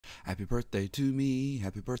Happy birthday to me,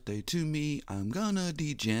 happy birthday to me. I'm gonna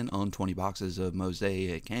degen on 20 boxes of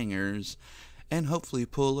Mosaic hangers and hopefully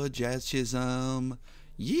pull a jazz chisholm.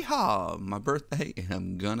 Yeehaw! My birthday, and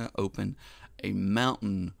I'm gonna open a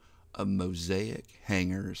mountain of Mosaic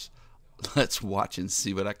hangers. Let's watch and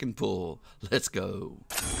see what I can pull. Let's go.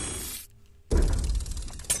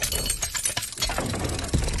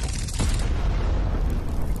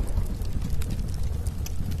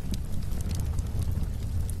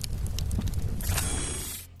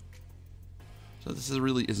 So this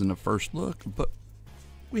really isn't a first look, but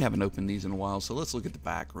we haven't opened these in a while, so let's look at the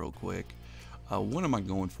back real quick. What am I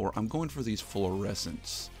going for? I'm going for these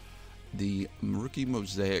fluorescents. The rookie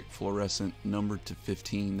Mosaic fluorescent numbered to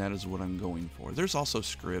 15, that is what I'm going for. There's also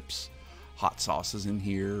scripts, hot sauces in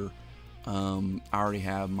here. I already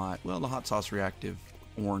have my, well, the hot sauce reactive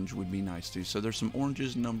orange would be nice too. So there's some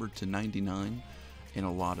oranges numbered to 99 in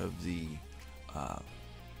a lot of the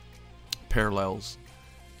parallels.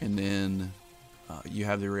 And then you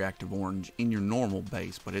have the reactive orange in your normal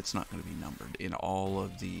base, but it's not going to be numbered. In all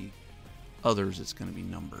of the others, it's going to be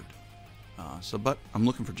numbered. But I'm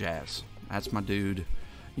looking for jazz. That's my dude.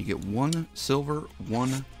 You get one silver,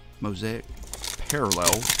 one Mosaic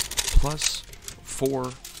parallel, plus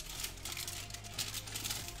 4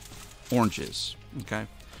 oranges. Okay,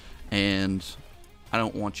 and I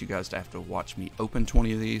don't want you guys to have to watch me open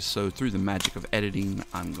 20 of these, so through the magic of editing,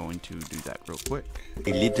 I'm going to do that real quick.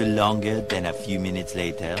 A little longer than a few minutes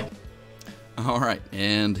later. Alright,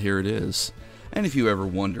 and here it is. And if you ever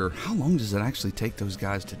wonder, how long does it actually take those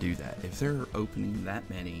guys to do that? If they're opening that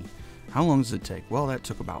many, how long does it take? Well, that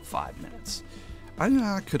took about 5 minutes.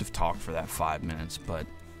 I could have talked for that 5 minutes, but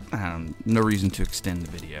no reason to extend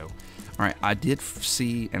the video. Alright, I did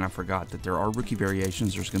see, and I forgot, that there are rookie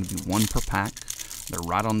variations. There's going to be 1 per pack. They're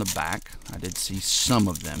right on the back. I did see some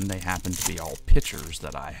of them. They happen to be all pictures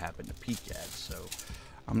that I happen to peek at, so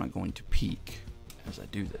I'm not going to peek as I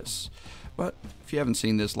do this. But if you haven't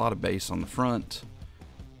seen this, a lot of base on the front,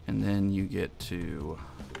 and then you get to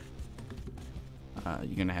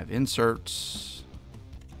you're gonna have inserts,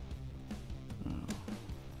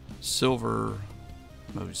 silver,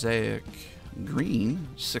 Mosaic, green,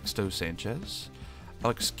 Sixto Sanchez,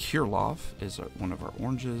 Alex Kirilloff is one of our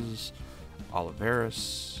oranges,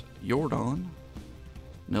 Oliveris, Jordan,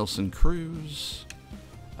 Nelson Cruz.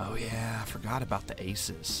 Oh yeah, I forgot about the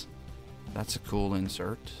aces. That's a cool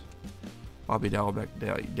insert. Bobby Dalbeck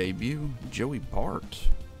debut, Joey Bart.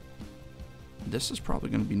 This is probably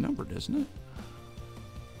going to be numbered, isn't it?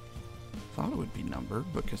 Thought it would be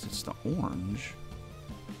numbered because it's the orange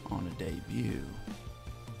on a debut.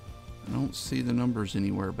 I don't see the numbers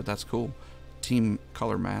anywhere, but that's cool. Team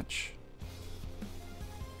color match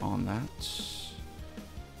on that.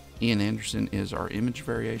 Ian Anderson is our image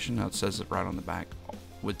variation. Now it says it right on the back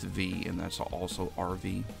with the V, and that's also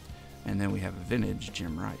RV. And then we have a vintage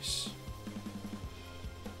Jim Rice.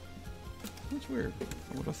 That's weird.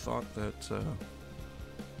 I would have thought that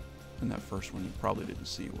in that first one you probably didn't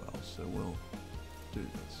see well, so we'll do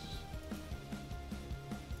this.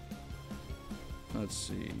 Let's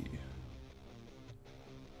see.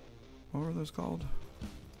 What were those called?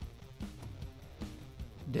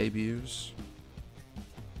 Debuts.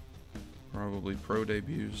 Probably pro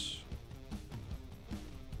debuts.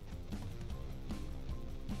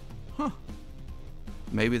 Huh.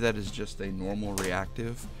 Maybe that is just a normal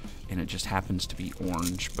reactive, and it just happens to be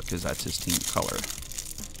orange because that's his team color.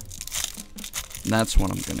 That's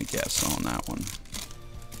what I'm going to guess on that one.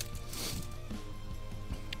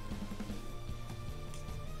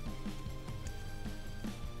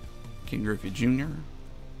 King Griffey Jr.,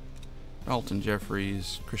 Dalton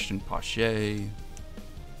Jeffries, Christian Pache,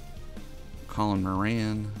 Colin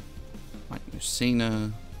Moran, Mike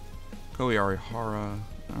Mussina, Koei Arihara.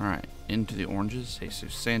 Alright, into the oranges,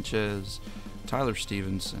 Jesus Sanchez, Tyler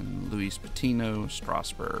Stevenson, Luis Patino,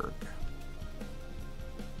 Strasburg,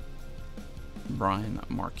 Brian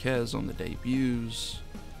Marquez on the debuts,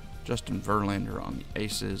 Justin Verlander on the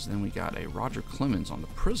aces. Then we got a Roger Clemens on the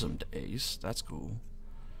prismed ace. That's cool.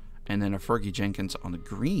 And then a Fergie Jenkins on the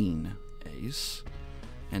green ace.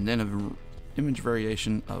 And then an image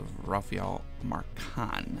variation of Rafael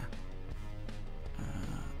Marcan.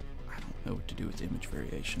 I don't know what to do with image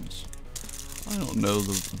variations. I don't know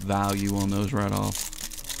the value on those right off.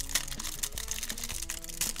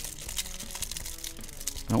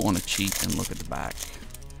 I don't want to cheat and look at the back.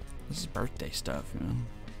 This is birthday stuff, you know.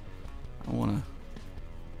 I want to...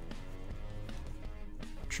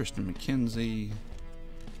 Tristan McKenzie.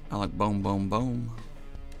 I like Boom Boom Boom.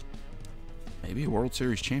 Maybe a World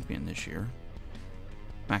Series champion this year.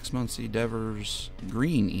 Max Muncy, Devers,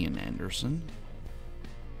 green Ian Anderson.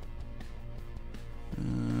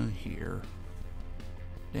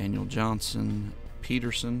 Daniel Johnson,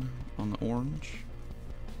 Peterson on the orange.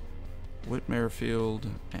 Whit Merrifield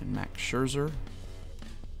and Max Scherzer.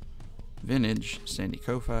 Vintage, Sandy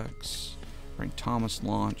Koufax. Frank Thomas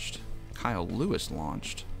launched. Kyle Lewis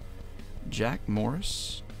launched. Jack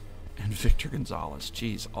Morris and Victor Gonzalez.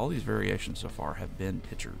 Jeez, all these variations so far have been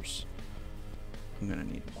pitchers. I'm going to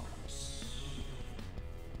need a box.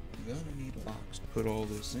 I'm going to need a box to put all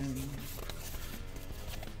this in.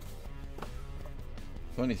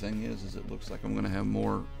 Funny thing is it looks like I'm going to have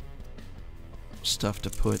more stuff to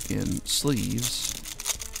put in sleeves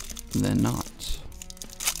than not.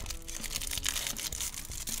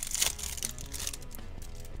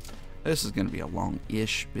 This is going to be a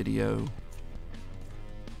long-ish video.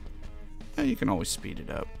 You can always speed it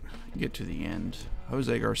up. Get to the end.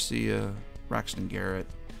 Jose Garcia, Braxton Garrett,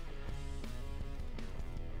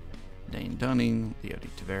 Dane Dunning, Leody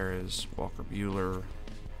Taveras, Walker Buehler,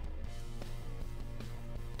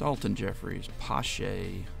 Dalton Jeffries,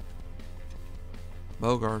 Pache,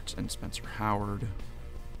 Bogarts and Spencer Howard,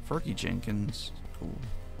 Fergie Jenkins, cool.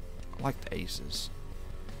 I like the aces.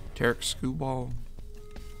 Tarek Skubal,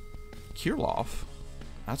 Kirilloff,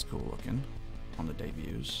 that's cool looking on the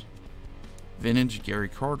debuts. Vintage Gary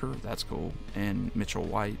Carter, that's cool. And Mitchell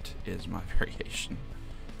White is my variation.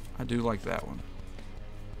 I do like that one.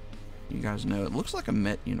 You guys know it looks like a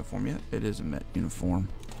Met uniform. Yeah, it is a Met uniform.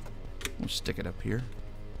 We'll stick it up here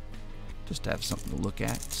just to have something to look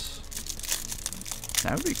at.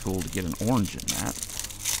 That would be cool to get an orange in that.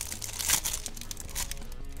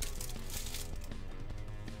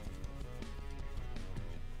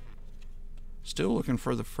 Still looking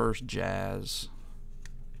for the first Jazz.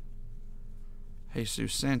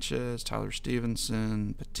 Jesus Sanchez, Tyler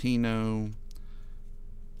Stevenson, Patino.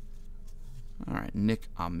 Alright, Nick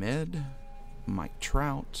Ahmed, Mike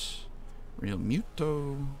Trout, Real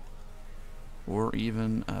Muto, or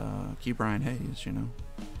even Key Brian Hayes, you know.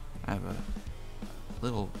 I have a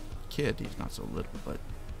little kid, he's not so little, but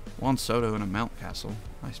Juan Soto and a Mountcastle.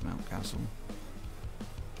 Nice Mountcastle.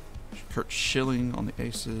 Kurt Schilling on the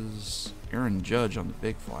aces. Aaron Judge on the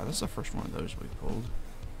big fly. That's the first one of those we pulled.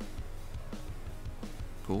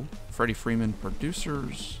 Cool. Freddie Freeman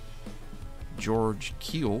producers. George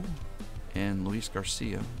Keel and Luis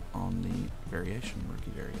Garcia on the variation,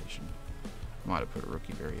 rookie variation. Might have put a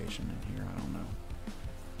rookie variation in here, I don't know.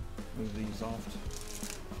 Move these off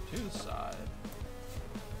to the side.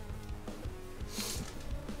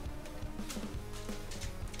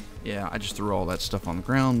 Yeah, I just threw all that stuff on the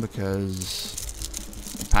ground because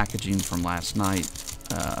the packaging from last night,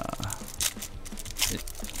 it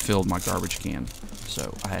filled my garbage can,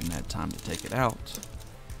 so I hadn't had time to take it out.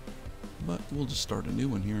 But we'll just start a new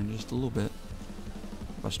one here in just a little bit.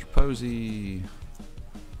 Buster Posey,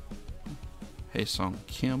 Haesung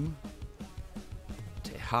Kim,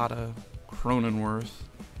 Tejada, Cronenworth,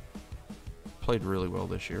 played really well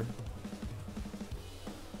this year.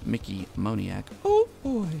 Mickey Moniak, oh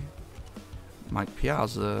boy, Mike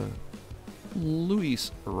Piazza,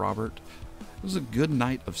 Luis Robert. It was a good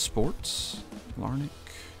night of sports. Larnick.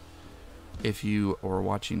 If you are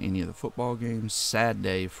watching any of the football games, sad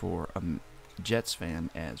day for a Jets fan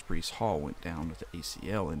as Breece Hall went down with the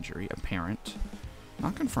ACL injury, apparent,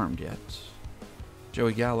 not confirmed yet.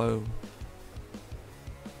 Joey Gallo,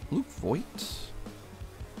 Luke Voigt,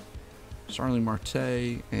 Starling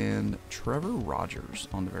Marte, and Trevor Rogers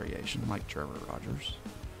on the variation, like Trevor Rogers.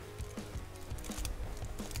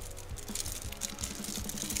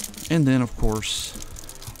 And then, of course,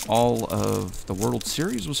 all of the World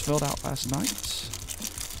Series was filled out last night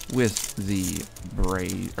with the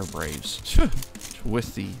Braves,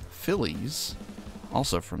 with the Phillies,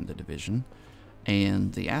 also from the division,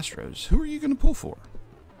 and the Astros. Who are you going to pull for?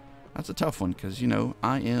 That's a tough one because, you know,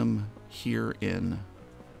 I am here in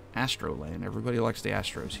Astroland. Everybody likes the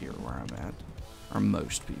Astros here where I'm at, or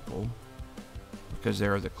most people, because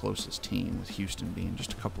they're the closest team, with Houston being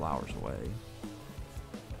just a couple hours away.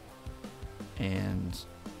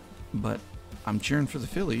 But I'm cheering for the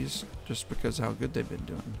Phillies just because of how good they've been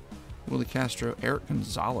doing. Willie Castro, Eric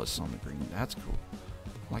Gonzalez on the green. That's cool.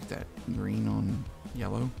 I like that green on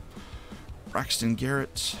yellow. Braxton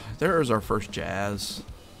Garrett. There's our first Jazz.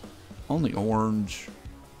 On the orange.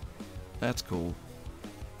 That's cool.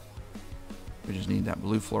 We just need that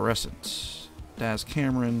blue fluorescent. Daz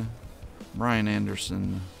Cameron. Brian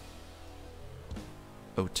Anderson.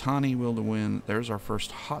 Otani will to win. There's our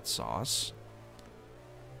first hot sauce.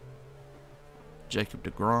 Jacob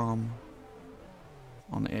deGrom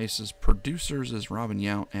on the aces. Producers is Robin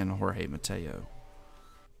Yount and Jorge Mateo.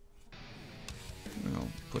 I'm going to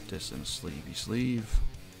put this in a sleevey sleeve.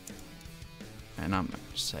 And I'm not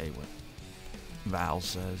going to say what Val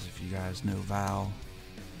says, if you guys know Val.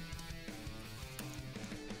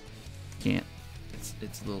 Can't.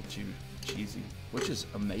 It's a little too cheesy, which is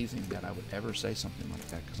amazing that I would ever say something like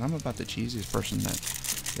that, because I'm about the cheesiest person that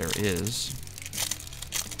there is.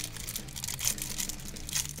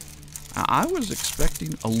 I was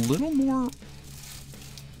expecting a little more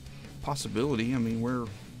possibility. I mean, we're,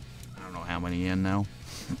 I don't know how many in now.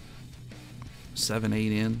 7,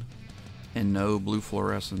 8 in. And no blue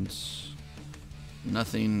fluorescence.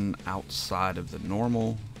 Nothing outside of the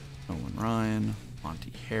normal. Owen Ryan,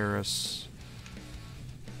 Monty Harris,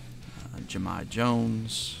 Jemai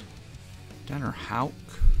Jones, Tanner Houck,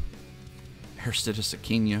 Aristides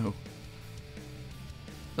Aquino.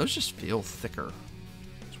 Those just feel thicker.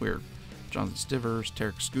 It's weird. Jonathan Stivers,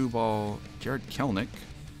 Tarek Skubal, Jared Kelnick.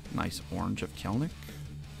 Nice orange of Kelnick.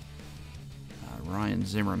 Ryan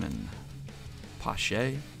Zimmerman.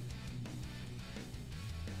 Pache.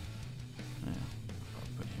 Yeah,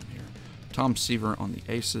 I'll put him here. Tom Seaver on the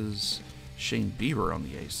aces. Shane Bieber on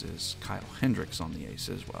the aces. Kyle Hendricks on the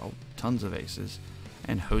aces. Well, tons of aces.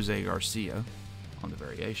 And Jose Garcia on the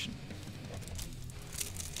variation.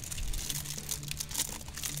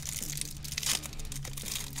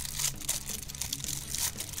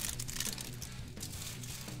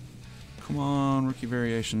 Come on, rookie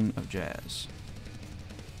variation of Jazz.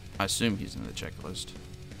 I assume he's in the checklist.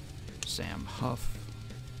 Sam Huff.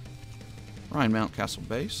 Ryan Mountcastle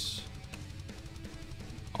base.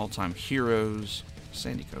 All-time heroes.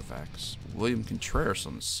 Sandy Koufax. William Contreras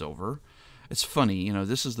on the silver. It's funny, you know,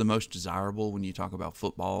 this is the most desirable when you talk about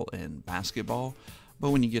football and basketball,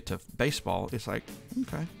 but when you get to baseball, it's like,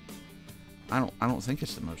 okay, I don't think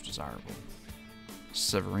it's the most desirable.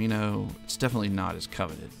 Severino, it's definitely not as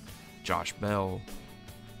coveted. Josh Bell.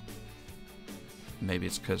 Maybe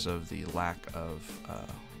it's because of the lack of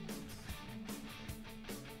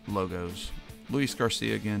logos. Luis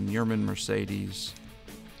Garcia again, Yerman Mercedes,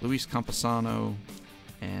 Luis Campesano,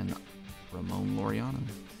 and Ramon Laureano.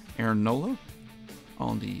 Aaron Nola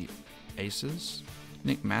on the aces.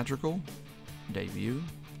 Nick Madrigal, debut.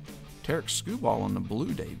 Tarek Skubal on the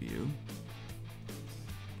blue debut.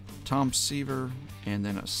 Tom Seaver, and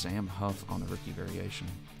then a Sam Huff on the rookie variation.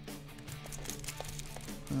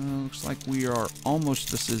 Looks like we are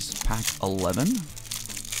almost, this is pack 11.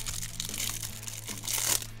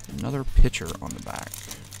 Another pitcher on the back.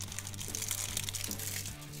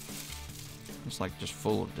 Looks like just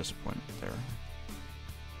full of disappointment there.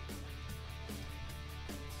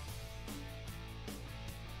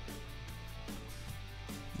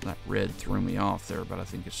 That red threw me off there, but I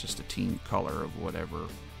think it's just a team color of whatever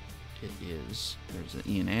it is. There's an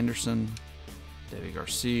Ian Anderson, David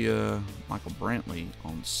Garcia, Michael Brantley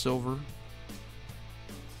on silver,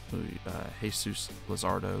 Jesus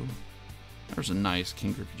Luzardo. There's a nice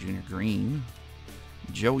King Griffey Jr. green.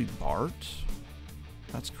 Joey Bart.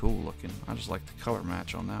 That's cool looking. I just like the color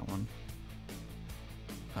match on that one.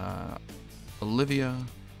 Olivia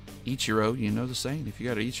Ichiro. You know the saying, if you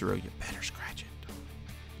got an Ichiro, you better scratch it.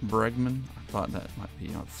 Bregman. I thought that might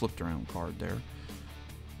be a flipped around card there.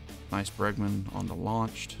 Nice Bregman on the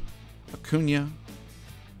launched. Acuna.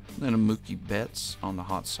 Then a Mookie Betts on the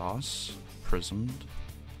hot sauce. Prismed.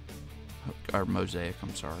 Or Mosaic,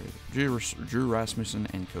 I'm sorry. Drew Rasmussen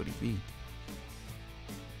and Cody B.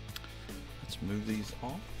 Let's move these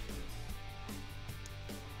off.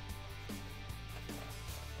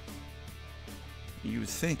 You would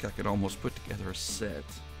think I could almost put together a set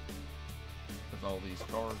with all these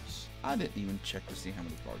cards. I didn't even check to see how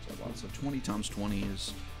many cards I bought. So 20 times 20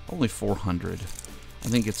 is only 400. I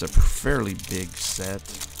think it's a fairly big set.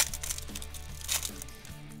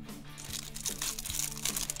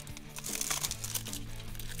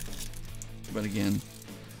 But again,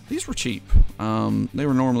 these were cheap. They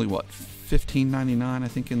were normally, what, $15.99 I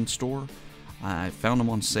think in store. I found them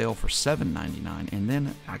on sale for $7.99, and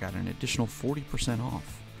then I got an additional 40%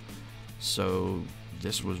 off. So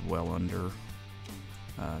this was well under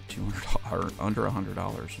 $200 or under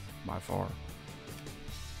 $100 by far.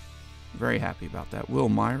 Very happy about that. Will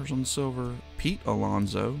Myers on the silver. Pete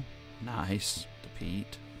Alonso, nice to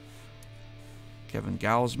Pete. Kevin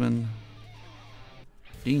Gausman.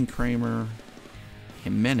 Dean Kramer.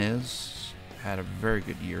 Jimenez had a very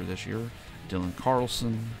good year this year. Dylan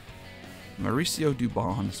Carlson. Mauricio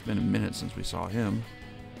Dubon. It's been a minute since we saw him.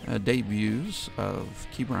 Debuts of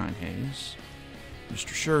Ke'Bryan Hayes.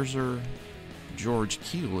 Mr. Scherzer. George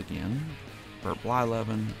Keel again. Bert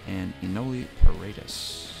Blyleven. And Enoli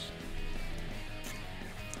Paredes.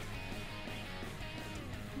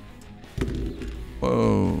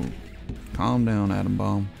 Whoa. Calm down, Adam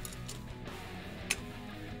Baum.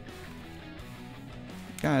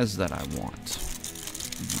 Guys that I want.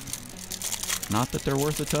 Not that they're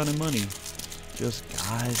worth a ton of money. Just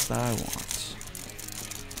guys that I want.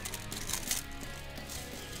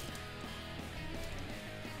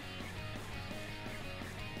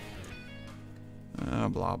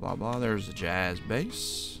 Blah, blah, blah. There's the Jazz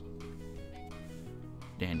bass.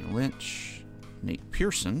 Daniel Lynch. Nate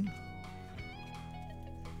Pearson.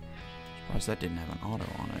 Surprised that didn't have an auto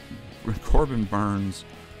on it. Corbin Burns.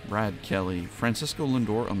 Brad Kelly. Francisco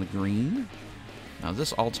Lindor on the green. Now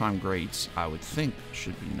this all-time greats, I would think,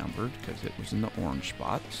 should be numbered because it was in the orange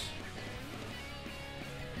spot.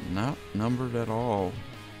 Not numbered at all.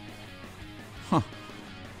 Huh.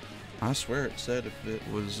 I swear it said if it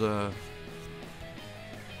was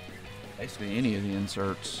basically any of the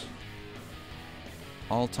inserts.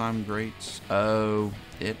 All-time greats. Oh,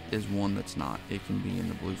 it is one that's not. It can be in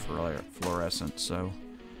the blue fluorescent, so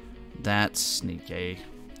that's sneaky.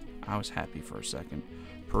 I was happy for a second.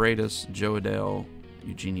 Paredes, Joe Adele,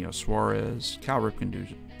 Eugenio Suarez, Cal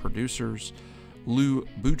Ripken producers, Lou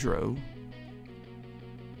Boudreau,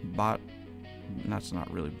 that's not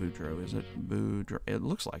really Boudreau, is it? Boudreau, it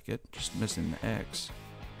looks like it, just missing the X.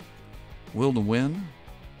 Will to Win,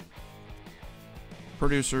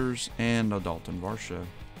 producers, and Dalton Varsho.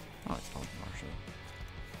 I like Dalton Varsho.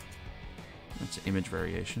 That's an image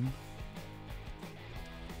variation.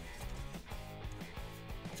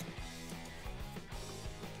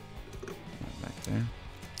 Back there.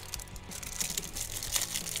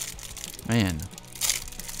 Man,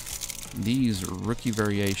 these rookie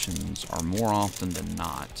variations are more often than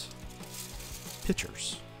not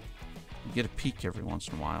pitchers. You get a peek every once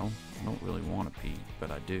in a while. I don't really want a peek,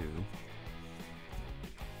 but I do.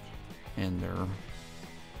 And they're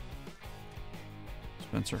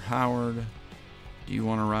Spencer Howard. Do you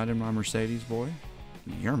want to ride in my Mercedes, boy?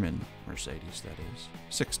 Yerman Mercedes, that is.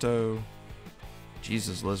 Sixto.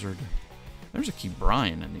 Jesus Lizard. There's a Key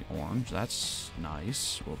Bryan in the orange. That's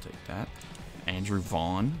nice. We'll take that. Andrew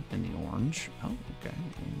Vaughn in the orange. Oh, okay.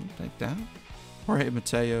 We'll take that. Jorge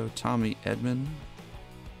Mateo. Tommy Edman.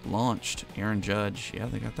 Launched. Aaron Judge. Yeah,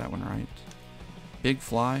 they got that one right. Big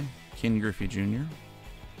Fly. Ken Griffey Jr.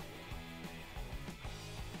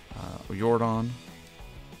 Jordan.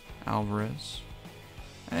 Alvarez.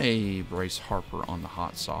 Hey, Bryce Harper on the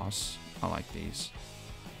hot sauce. I like these.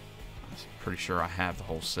 I'm pretty sure I have the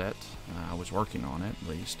whole set. I was working on it, at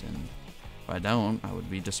least, and if I don't, I would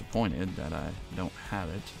be disappointed that I don't have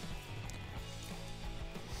it.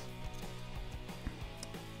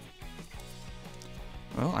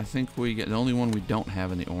 Well, I think we get the only one we don't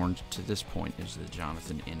have in the orange to this point is the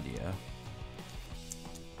Jonathan India,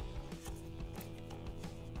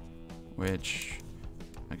 which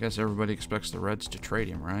I guess everybody expects the Reds to trade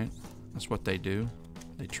him, right? That's what they do.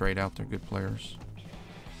 They trade out their good players.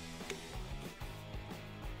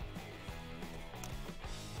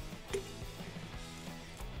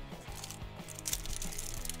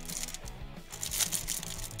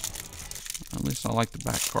 At least I like the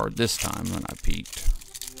back card this time when I peeked.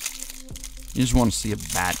 You just want to see a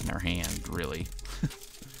bat in their hand, really.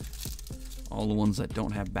 All the ones that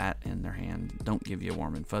don't have bat in their hand don't give you a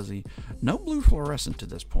warm and fuzzy. No blue fluorescent to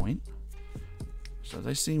this point. So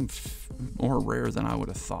they seem more rare than I would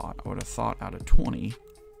have thought. I would have thought out of 20,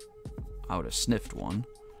 I would have sniffed one.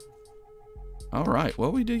 All right,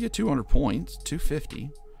 well, we did get 200 points,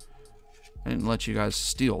 250. I didn't let you guys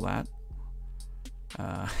steal that.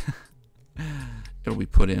 It'll be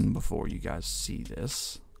put in before you guys see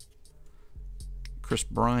this. Chris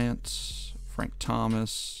Bryant, Frank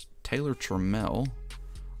Thomas, Taylor Trammell.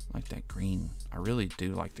 I like that green. I really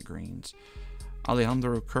do like the greens.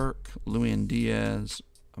 Alejandro Kirk, Luis Diaz,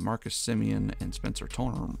 Marcus Semien, and Spencer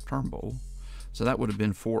Turnbull. So that would have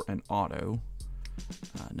been for an auto.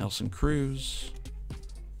 Nelson Cruz.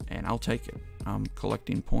 And I'll take it. I'm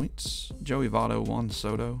collecting points. Joey Votto, Juan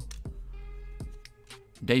Soto.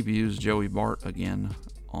 Debuts Joey Bart again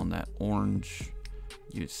on that orange.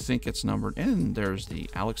 You'd think it's numbered. And there's the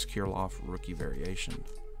Alex Kirilloff rookie variation.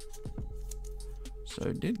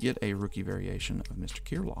 So did get a rookie variation of Mr.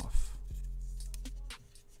 Kirilloff.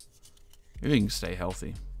 If he can stay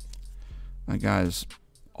healthy. That guy's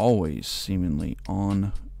always seemingly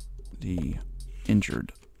on the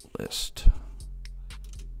injured list.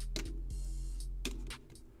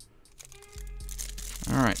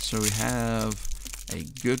 Alright, so we have a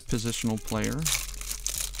good positional player.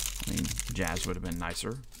 I mean, Jazz would have been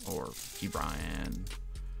nicer, or Key Bryan.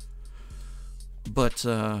 But,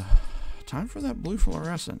 time for that blue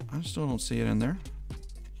fluorescent. I still don't see it in there.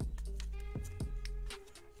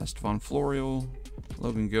 Estevan Florial,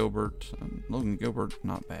 Logan Gilbert. Logan Gilbert,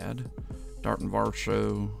 not bad. Dalton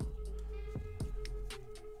Varsho.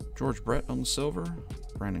 George Brett on the silver.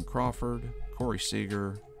 Brandon Crawford. Corey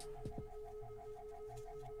Seager.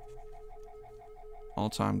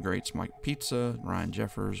 All-time greats Mike Pizza, Ryan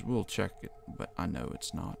Jeffers. We'll check it, but I know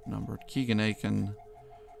it's not numbered. Keegan Aiken,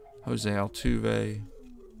 Jose Altuve,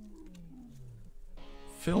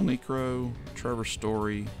 Phil Necro, Trevor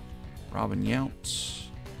Story, Robin Yountz,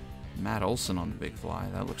 Matt Olson on the big fly.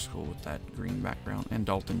 That looks cool with that green background. And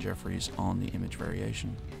Dalton Jeffries on the image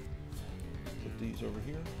variation. Put these over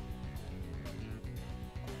here.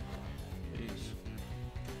 These.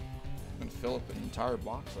 I'm going to fill up an entire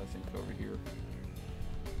box, I think, over here.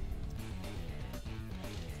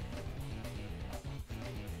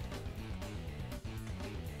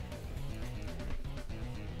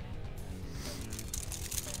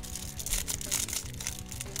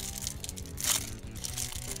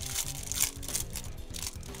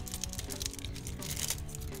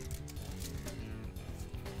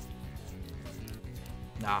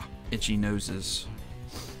 Nah, itchy noses.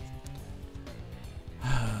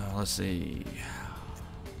 Let's see.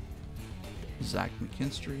 Zach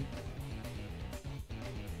McKinstry.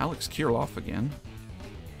 Alex Kirilloff again.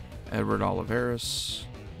 Edward Oliveras.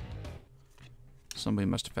 Somebody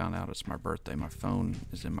must have found out it's my birthday. My phone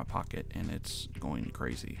is in my pocket and it's going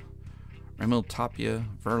crazy. Ramil Tapia,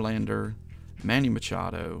 Verlander, Manny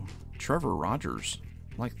Machado, Trevor Rogers,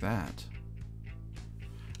 like that.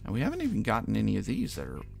 And we haven't even gotten any of these that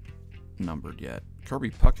are numbered yet.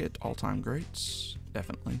 Kirby Puckett, all-time greats,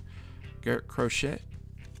 definitely. Garrett Crochet,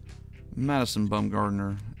 Madison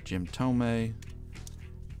Bumgarner, Jim Thome,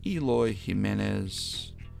 Eloy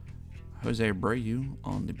Jimenez, Jose Abreu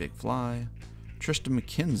on the big fly, Tristan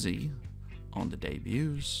McKenzie on the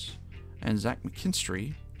debuts, and Zach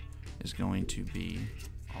McKinstry is going to be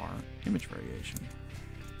our image variation.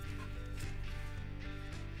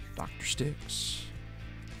 Dr. Sticks.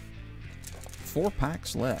 4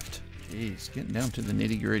 packs left. Jeez, getting down to the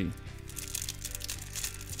nitty gritty.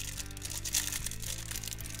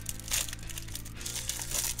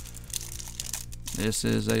 This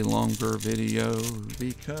is a longer video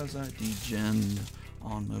because I degened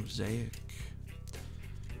on Mosaic.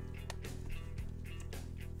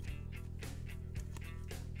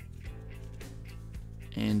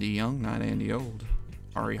 Andy Young, not Andy Old.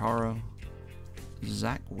 Ari Hara.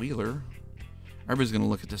 Zach Wheeler. Everybody's going to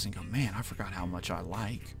look at this and go, man, I forgot how much I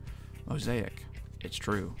like Mosaic. It's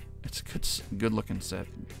true. It's a good looking set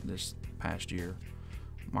this past year.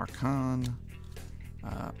 Mark Hahn,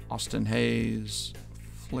 Austin Hayes,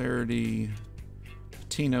 Flaherty,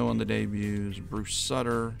 Tino on the debuts, Bruce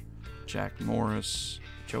Sutter, Jack Morris,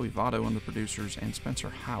 Joey Votto on the producers, and Spencer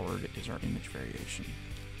Howard is our image variation.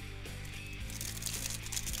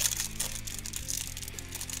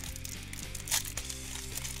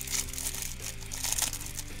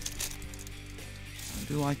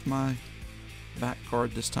 I do like my back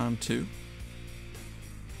card this time too.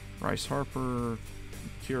 Bryce Harper,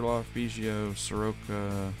 Kirilloff, Biggio,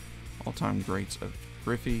 Soroka, all-time greats of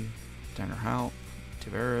Griffey, Tanner Houck,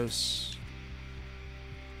 Tavares,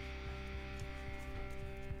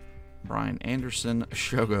 Brian Anderson,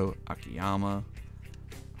 Shogo Akiyama,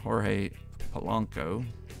 Jorge Polanco.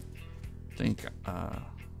 I think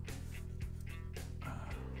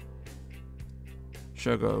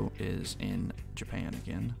Shogo is in Japan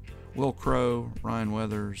again. Will Crow, Ryan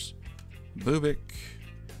Weathers, Bubik,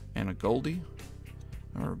 and a Goldie.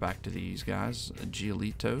 We're back to these guys.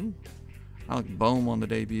 Giolito, Alec Boehm on the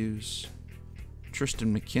debuts,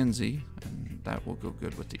 Tristan McKenzie, and that will go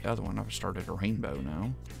good with the other one. I've started a rainbow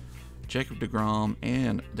now. Jacob deGrom,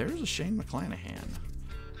 and there's a Shane McClanahan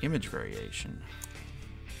image variation.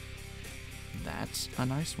 That's a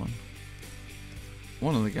nice one.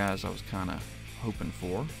 One of the guys I was kind of hoping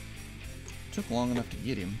for. Took long enough to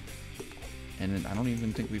get him, and I don't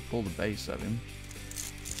even think we pulled the base of him.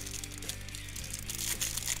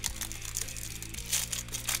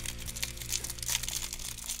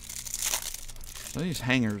 So these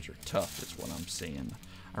hangers are tough, is what I'm seeing.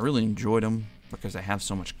 I really enjoyed them because they have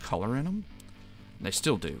so much color in them. They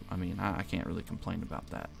still do. I mean, I can't really complain about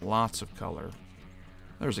that. Lots of color.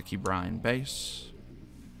 There's a Key Bryan base.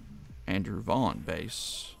 Andrew Vaughn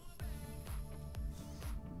base.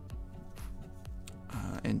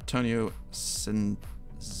 Antonio Cincia.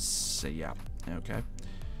 Okay.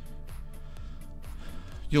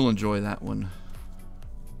 You'll enjoy that one.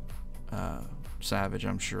 Savage,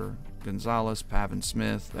 I'm sure. Gonzalez, Pavin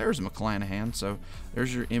Smith. There's McClanahan. So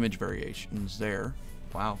there's your image variations there.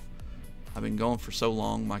 Wow. I've been going for so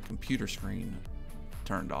long, my computer screen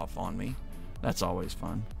turned off on me. That's always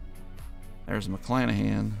fun. There's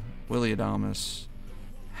McClanahan, Willie Adames,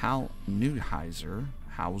 Hal Neuhauser,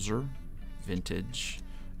 Vintage,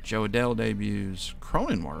 Joe Adele debuts.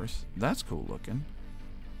 Cronenworth. That's cool looking.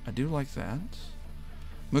 I do like that.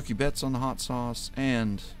 Mookie Betts on the hot sauce.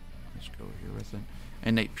 And let's go here with it.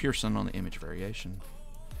 And Nate Pearson on the image variation.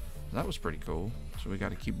 That was pretty cool. So we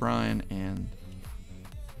got to keep Brian, and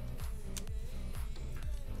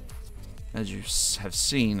as you have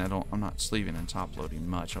seen, I'm not sleeving and top loading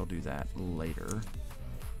much. I'll do that later.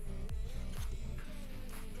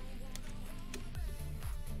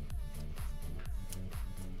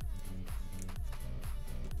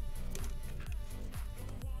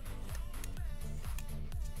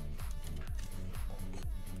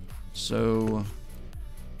 So,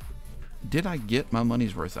 did I get my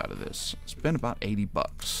money's worth out of this? It's been about 80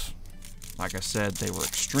 bucks. Like I said, they were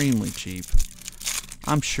extremely cheap.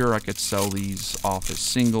 I'm sure I could sell these off as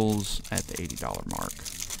singles at the $80 mark.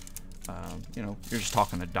 You know, you're just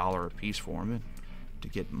talking $1 a piece for them to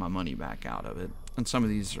get my money back out of it. And some of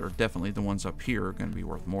these are definitely, the ones up here are going to be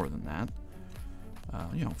worth more than that.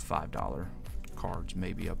 You know, $5 cards,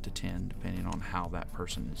 maybe up to 10, depending on how that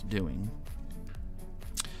person is doing.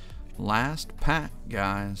 Last pack,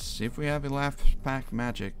 guys. See if we have a last pack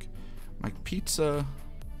magic. Mike Pizza.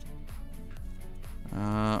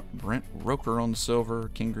 Brent Roker on the silver.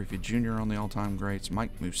 King Griffey Jr. on the all-time greats.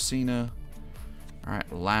 Mike Mussina.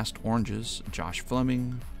 Alright, last oranges. Josh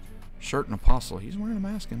Fleming. Shirt and Apostle. He's wearing a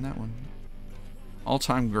mask in that one.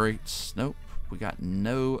 All-time greats. Nope. We got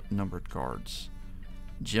no numbered cards.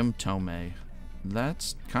 Jim Tomei.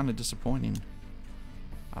 That's kind of disappointing.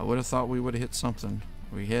 I would have thought we would have hit something.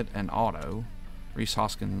 We hit an auto. Reese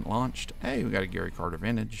Hoskin launched. Hey, we got a Gary Carter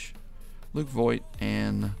vintage. Luke Voigt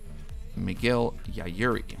and Miguel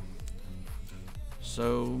Yayuri.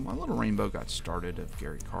 So my little rainbow got started of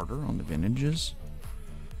Gary Carter on the vintages.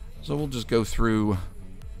 So we'll just go through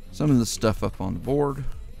some of the stuff up on the board.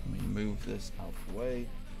 Let me move this out of the way.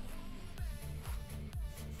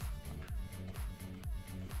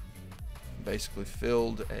 Basically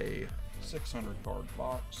filled a 600 card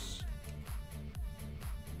box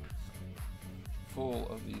full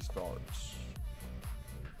of these cards.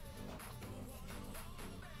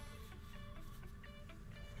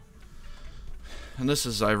 And this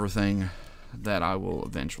is everything that I will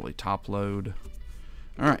eventually top load.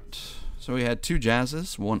 Alright, so we had 2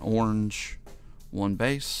 jazzes, 1 orange, 1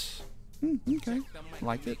 base. Okay,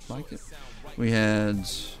 like it. We had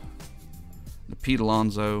the Pete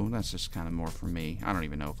Alonso. That's just kind of more for me. I don't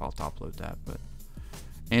even know if I'll top load that, but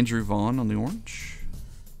Andrew Vaughn on the orange.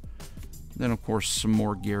 Then, of course, some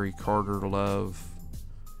more Gary Carter love.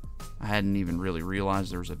 I hadn't even really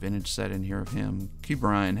realized there was a vintage set in here of him. Key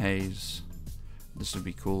Brian Hayes. This would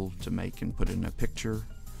be cool to make and put in a picture.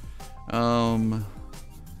 Then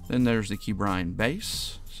there's the Key Brian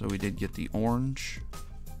base. So we did get the orange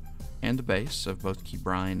and the base of both Key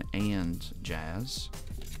Brian and Jazz.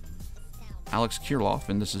 Alex Kirilloff,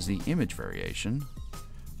 and this is the image variation.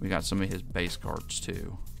 We got some of his base cards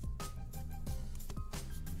too.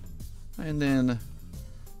 And then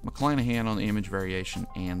McClanahan on the image variation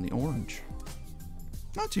and the orange.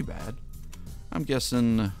 Not too bad. I'm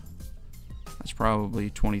guessing that's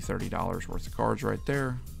probably $20-$30 worth of cards right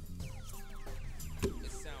there.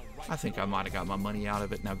 I think I might have got my money out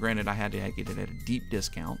of it. Now, granted, I had to get it at a deep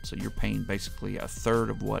discount, so you're paying basically a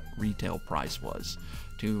third of what retail price was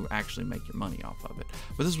to actually make your money off of it.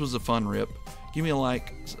 But this was a fun rip. Give me a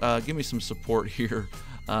like. Give me some support here.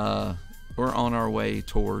 We're on our way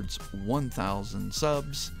towards 1,000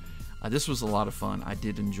 subs. This was a lot of fun. I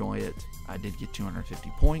did enjoy it. I did get 250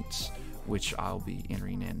 points, which I'll be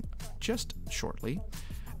entering in just shortly.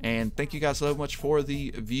 And thank you guys so much for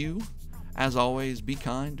the view. As always, be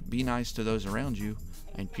kind, be nice to those around you,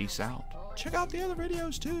 and peace out. Check out the other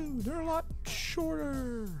videos too. They're a lot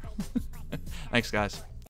shorter. Thanks, guys.